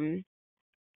have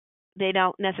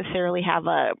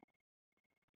a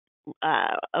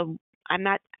I'm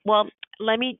not well.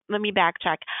 Let me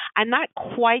backtrack. I'm not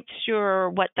quite sure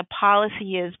what the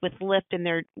policy is with Lyft and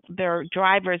their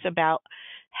drivers about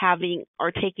having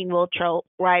or taking wheelchair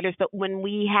riders, but when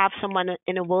we have someone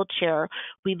in a wheelchair,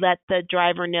 we let the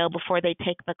driver know before they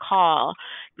take the call,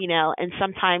 and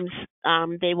sometimes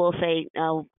they will say,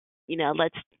 no,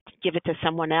 let's give it to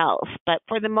someone else. But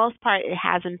for the most part, it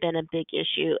hasn't been a big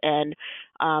issue, and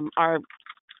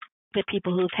the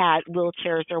people who've had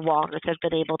wheelchairs or walkers have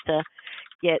been able to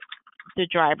get the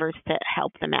drivers to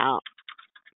help them out.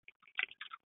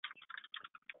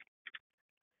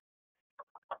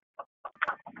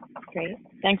 Great.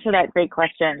 Thanks for that great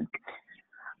question.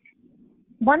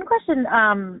 One question,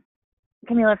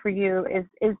 Camila, for you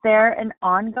is there an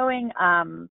ongoing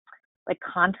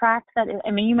contract that is,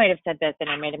 I mean, you might have said this and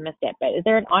I might have missed it, but is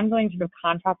there an ongoing sort of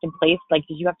contract in place? Like,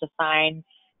 did you have to sign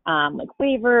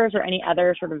waivers or any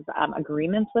other sort of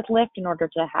agreements with Lyft in order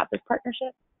to have this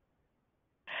partnership?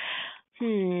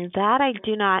 That I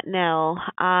do not know.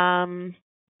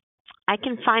 I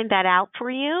can find that out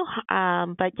for you.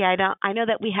 But yeah, I know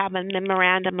that we have a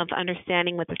memorandum of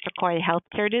understanding with the Sequoia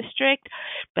Healthcare District,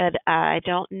 but I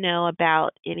don't know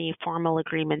about any formal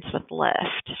agreements with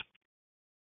Lyft.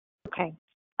 Okay.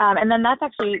 And then that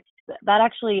actually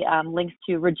links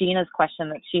to Regina's question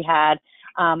that she had.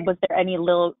 Was there any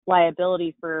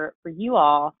liability for you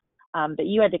all that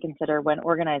you had to consider when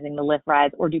organizing the Lyft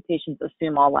rides, or do patients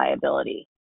assume all liability?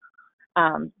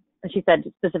 And she said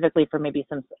specifically for maybe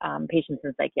some patients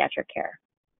in psychiatric care.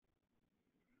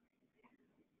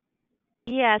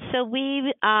 Yeah, so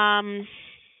we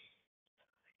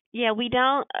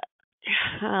don't.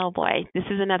 Oh boy, this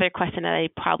is another question that I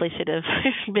probably should have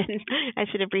I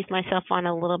should have briefed myself on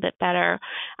a little bit better.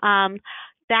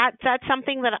 That's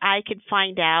something that I could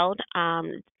find out.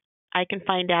 I can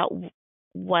find out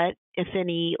what, if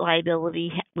any,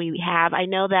 liability we have. I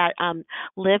know that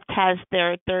Lyft has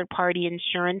their third-party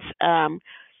insurance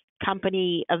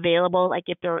company available, like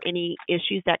if there are any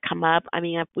issues that come up. I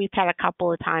mean, we've had a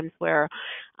couple of times where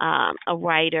a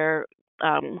rider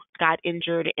got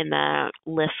injured in the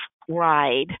Lyft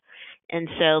ride, and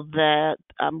so the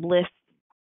Lyft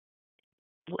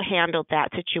handled that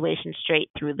situation straight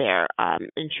through their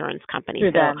insurance company.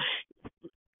 Through them.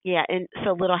 Yeah, and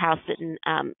so Little House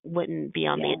wouldn't be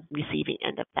on the receiving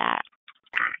end of that.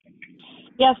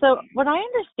 Yeah, so what I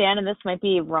understand, and this might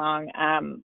be wrong,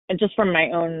 and just from my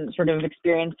own sort of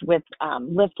experience with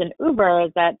Lyft and Uber,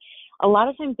 is that a lot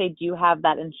of times they do have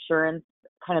that insurance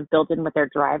kind of built in with their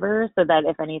drivers, so that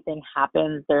if anything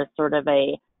happens, there's sort of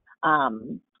a,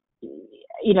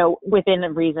 within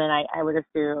reason, I would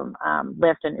assume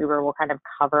Lyft and Uber will kind of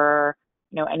cover,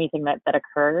 anything that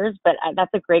occurs. But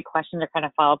that's a great question to kind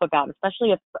of follow up about,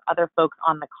 especially if other folks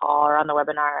on the call or on the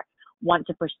webinar want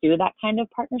to pursue that kind of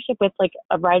partnership with like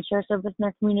a rideshare service in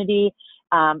their community.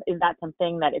 Is that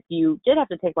something that if you did have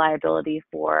to take liability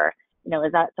for,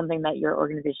 is that something that your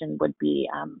organization would be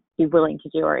willing to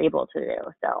do or able to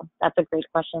do? So that's a great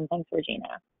question. Thanks,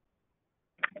 Regina.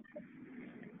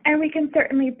 And we can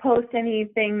certainly post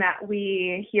anything that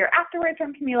we hear afterwards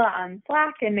from Camila on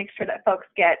Slack and make sure that folks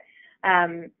get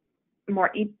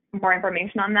more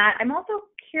information on that. I'm also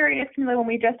curious, Camila, when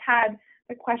we just had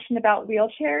the question about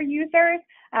wheelchair users,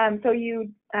 so you're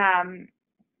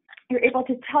able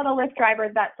to tell the Lyft driver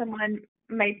that someone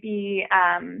might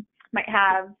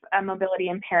have a mobility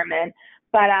impairment,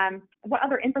 but what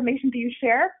other information do you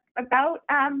share about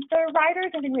the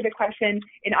riders? I think we had a question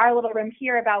in our little room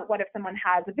here about what if someone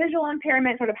has a visual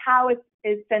impairment, sort of how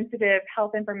is sensitive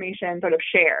health information sort of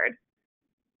shared?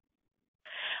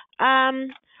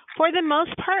 For the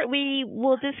most part, we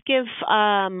will just give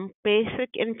basic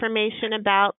information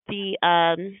about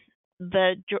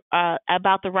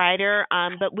about the rider,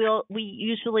 but we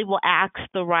usually will ask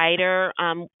the rider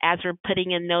as we're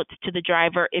putting in notes to the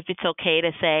driver if it's okay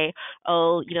to say,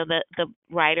 oh, the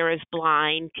rider is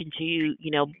blind, could you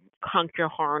honk your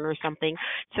horn or something.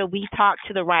 So we talk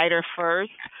to the rider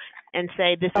first and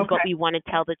say this is what we want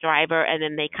to tell the driver, and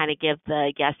then they kind of give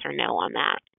the yes or no on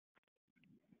that.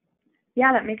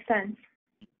 Yeah, that makes sense.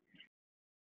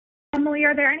 Emily,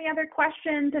 are there any other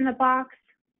questions in the box?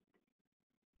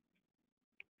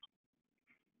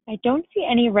 I don't see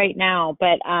any right now,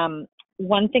 but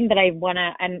one thing that I want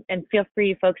to, and feel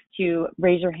free, folks, to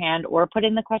raise your hand or put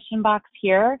in the question box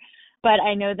here, but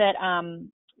I know that,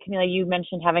 Camila, you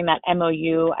mentioned having that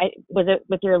MOU. Was it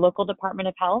with your local Department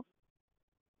of Health?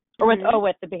 Or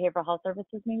with the Behavioral Health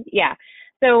Services, maybe? Yeah.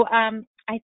 So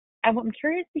I'm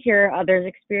curious to hear others'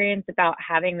 experience about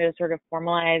having those sort of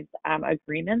formalized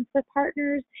agreements with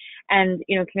partners. And,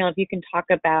 Camila, if you can talk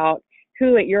about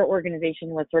who at your organization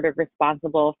was sort of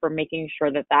responsible for making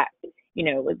sure that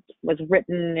was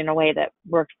written in a way that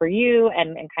worked for you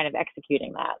and kind of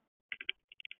executing that.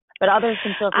 But others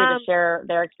can feel free to share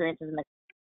their experiences in the.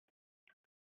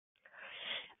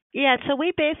 Yeah, so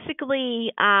we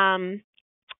basically,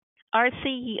 our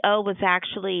CEO was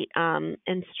actually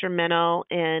instrumental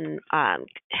in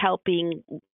helping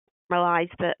realize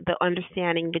the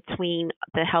understanding between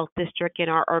the health district and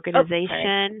our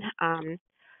organization.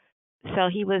 So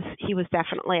he was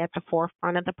definitely at the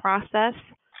forefront of the process.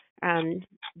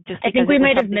 Just I think we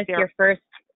might have missed your first.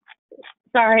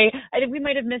 Sorry, I think we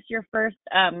might have missed your first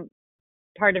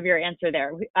part of your answer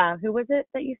there. Who was it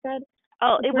that you said?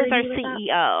 Oh, it was our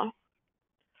CEO.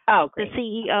 Oh, great. The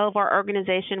CEO of our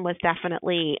organization was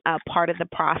definitely part of the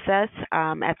process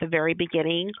at the very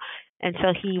beginning, and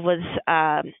so he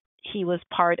was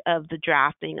part of the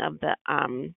drafting of the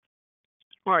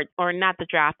or not the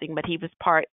drafting, but he was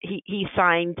part. He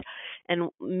signed and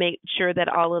made sure that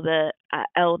all of the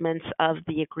elements of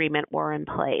the agreement were in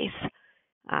place.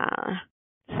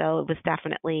 So it was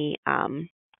definitely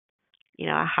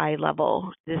a high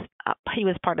level. He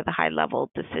was part of the high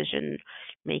level decision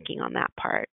making on that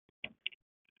part.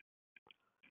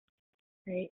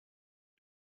 Great.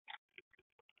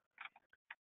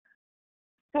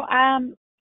 So,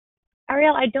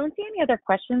 Ariel, I don't see any other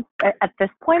questions at this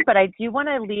point, but I do want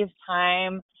to leave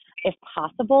time, if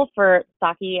possible, for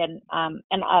Saki and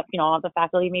all the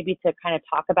faculty maybe to kind of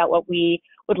talk about what we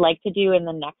would like to do in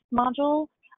the next module.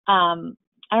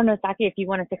 I don't know, Saki, if you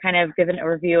wanted to kind of give an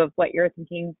overview of what you're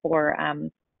thinking for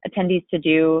attendees to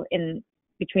do in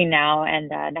between now and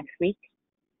next week.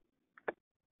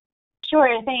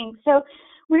 Sure, thanks. So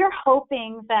we're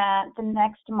hoping that the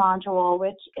next module,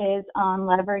 which is on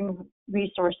leveraging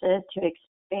resources to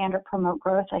expand or promote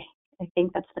growth, I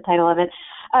think that's the title of it,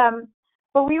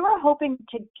 But we were hoping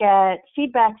to get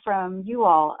feedback from you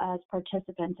all as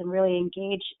participants and really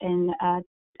engage in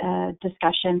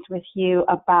discussions with you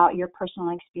about your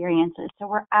personal experiences. So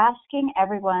we're asking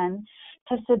everyone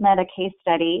to submit a case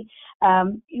study,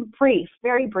 brief,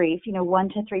 very brief, 1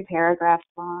 to 3 paragraphs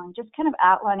long, just kind of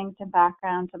outlining some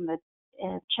background, some of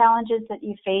the challenges that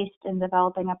you faced in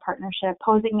developing a partnership,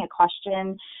 posing a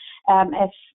question,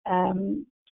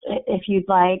 if you'd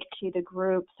like, to the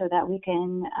group, so that we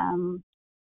can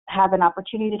have an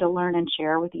opportunity to learn and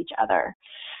share with each other.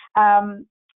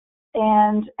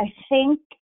 And I think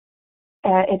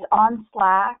it's on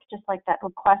Slack, just like that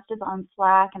request is on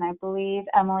Slack, and I believe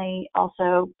Emily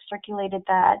also circulated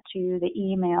that to the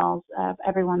emails of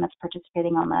everyone that's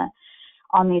participating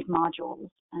on these modules.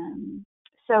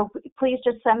 So please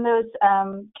just send those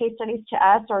case studies to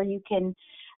us, or you can,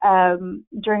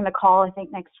 during the call, I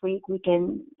think next week, we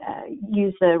can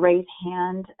use the raise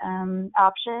hand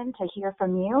option to hear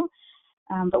from you.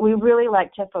 But we really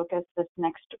like to focus this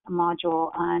next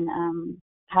module on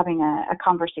having a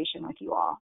conversation with you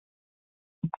all.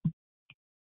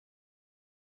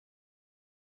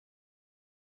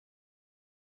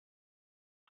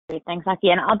 Great, thanks, Aki.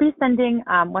 And I'll be sending,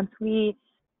 once we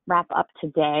wrap up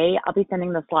today, I'll be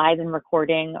sending the slides and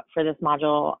recording for this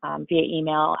module via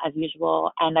email as usual.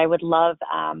 And I would love,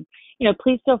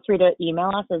 please feel free to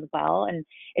email us as well. And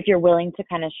if you're willing to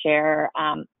kind of share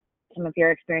some of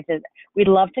your experiences, we'd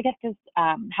love to get this,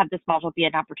 have this module be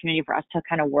an opportunity for us to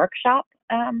kind of workshop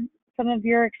some of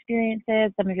your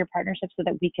experiences, some of your partnerships, so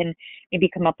that we can maybe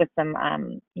come up with some,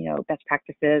 best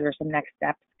practices or some next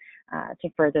steps to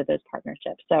further those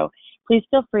partnerships. So please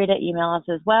feel free to email us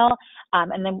as well.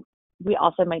 And then we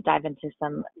also might dive into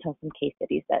some case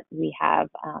studies that we have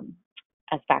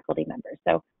as faculty members.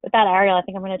 So with that, Ariel, I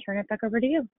think I'm going to turn it back over to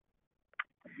you.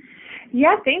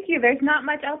 Yeah, thank you. There's not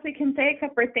much else we can say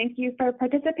except for thank you for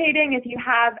participating. If you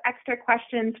have extra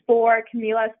questions for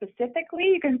Camila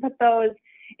specifically, you can put those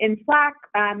in Slack.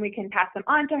 We can pass them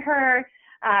on to her.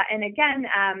 And again,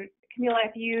 Camila,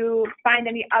 if you find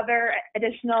any other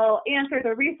additional answers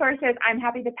or resources, I'm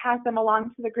happy to pass them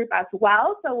along to the group as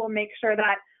well. So we'll make sure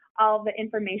that all the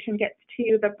information gets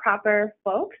to the proper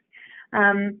folks.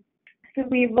 So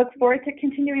we look forward to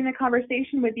continuing the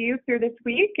conversation with you through this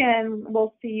week, and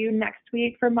we'll see you next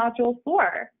week for Module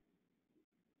 4.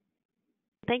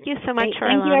 Thank you so much for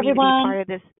Thank you, allowing me to be everyone. part of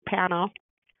this panel.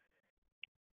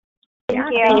 Thank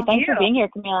you. Thanks for being here,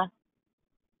 Camila.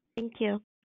 Thank you.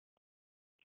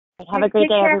 Have a great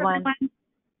day, care, everyone.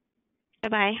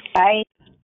 Bye-bye. Bye.